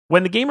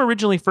When the game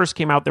originally first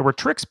came out, there were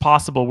tricks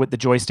possible with the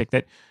joystick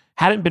that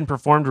hadn't been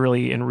performed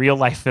really in real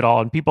life at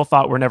all, and people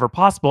thought were never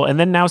possible. And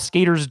then now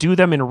skaters do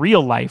them in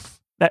real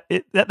life.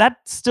 That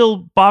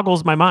still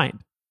boggles my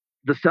mind.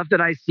 The stuff that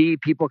I see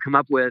people come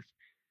up with,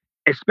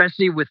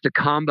 especially with the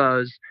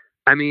combos,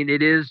 I mean,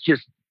 it is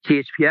just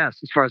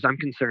THPS as far as I'm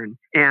concerned.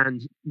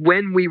 And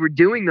when we were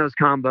doing those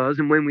combos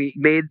and when we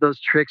made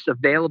those tricks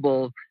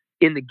available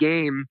in the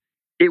game,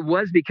 it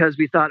was because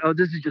we thought, oh,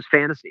 this is just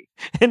fantasy.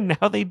 And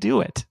now they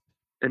do it.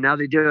 And now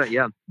they do it,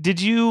 yeah. Did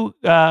you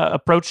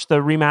approach the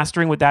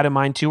remastering with that in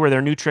mind too? Are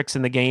there new tricks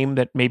in the game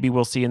that maybe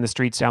we'll see in the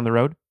streets down the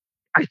road?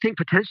 I think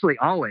potentially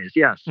always,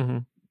 yes. Mm-hmm.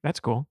 That's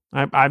cool.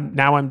 I'm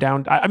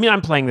down. I mean,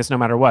 I'm playing this no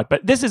matter what,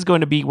 but this is going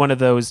to be one of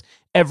those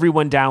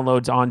everyone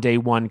downloads on day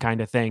one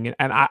kind of thing.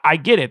 And I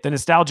get it. The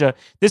nostalgia.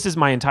 This is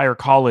my entire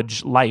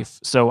college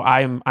life, so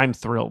I'm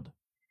thrilled.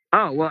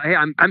 Oh well, hey,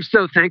 I'm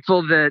so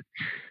thankful that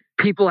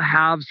people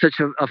have such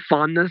a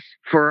fondness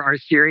for our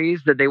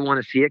series that they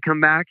want to see it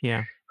come back.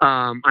 Yeah.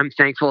 I'm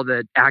thankful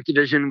that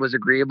Activision was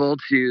agreeable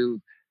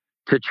to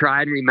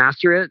try and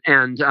remaster it,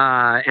 and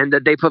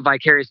that they put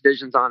Vicarious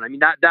Visions on. I mean,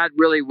 that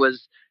really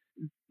was.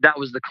 That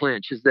was the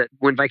clinch, is that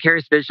when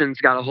Vicarious Visions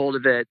got a hold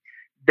of it,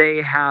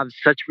 they have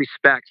such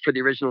respect for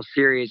the original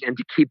series and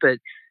to keep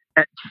it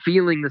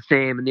feeling the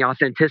same and the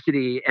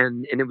authenticity,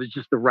 and it was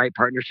just the right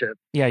partnership.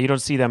 Yeah, you don't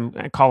see them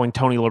calling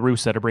Tony La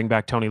Russa to bring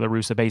back Tony La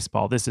Russa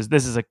baseball. This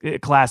is a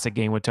classic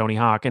game with Tony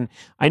Hawk. And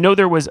I know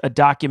there was a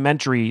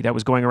documentary that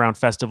was going around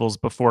festivals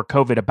before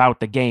COVID about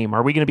the game.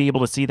 Are we going to be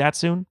able to see that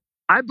soon?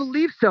 I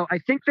believe so. I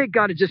think they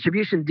got a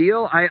distribution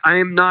deal. I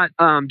am not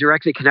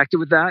directly connected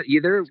with that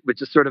either,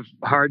 which is sort of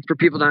hard for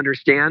people to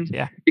understand.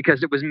 Yeah.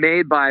 Because it was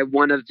made by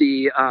one of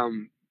the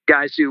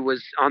guys who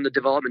was on the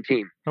development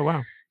team. Oh,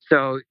 wow.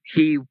 So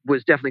he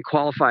was definitely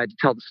qualified to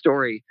tell the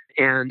story.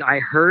 And I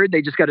heard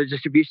they just got a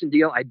distribution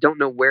deal. I don't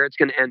know where it's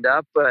going to end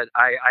up, but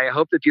I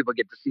hope that people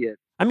get to see it.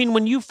 I mean,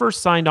 when you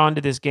first signed on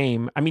to this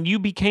game, I mean, you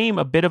became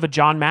a bit of a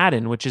John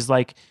Madden, which is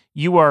like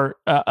you are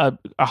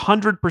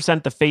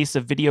 100% the face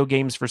of video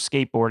games for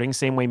skateboarding,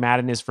 same way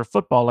Madden is for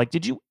football. Like,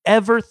 did you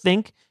ever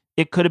think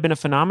it could have been a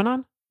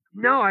phenomenon?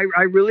 No,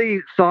 I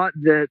really thought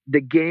that the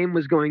game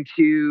was going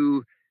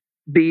to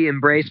be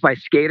embraced by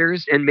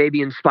skaters and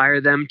maybe inspire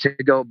them to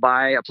go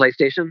buy a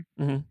PlayStation.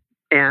 Mm-hmm.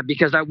 And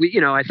because I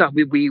thought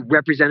we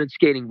represented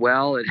skating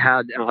well. It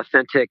had an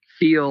authentic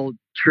feel,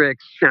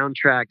 tricks,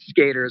 soundtrack,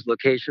 skaters,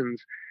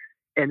 locations,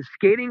 and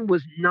skating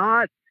was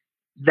not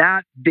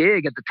that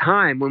big at the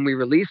time when we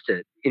released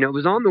it. You know, it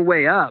was on the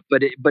way up,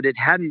 but it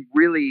hadn't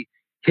really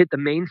hit the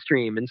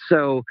mainstream. And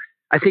so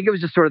I think it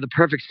was just sort of the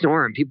perfect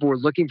storm. People were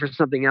looking for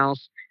something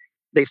else.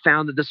 They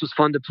found that this was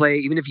fun to play,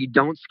 even if you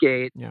don't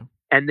skate. Yeah.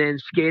 And then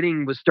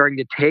skating was starting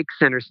to take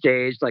center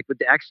stage, like with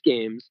the X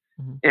Games,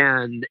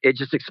 and it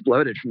just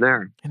exploded from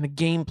there. And the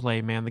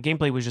gameplay, man, the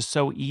gameplay was just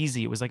so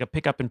easy. It was like a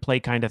pick up and play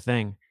kind of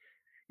thing.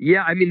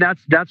 Yeah, I mean,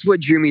 that's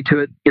what drew me to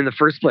it in the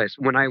first place.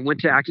 When I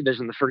went to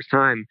Activision the first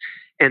time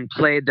and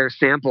played their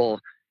sample,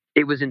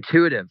 it was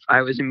intuitive.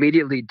 I was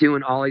immediately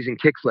doing ollies and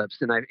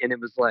kickflips, and it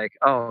was like,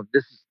 oh,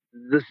 this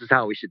is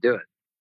how we should do it.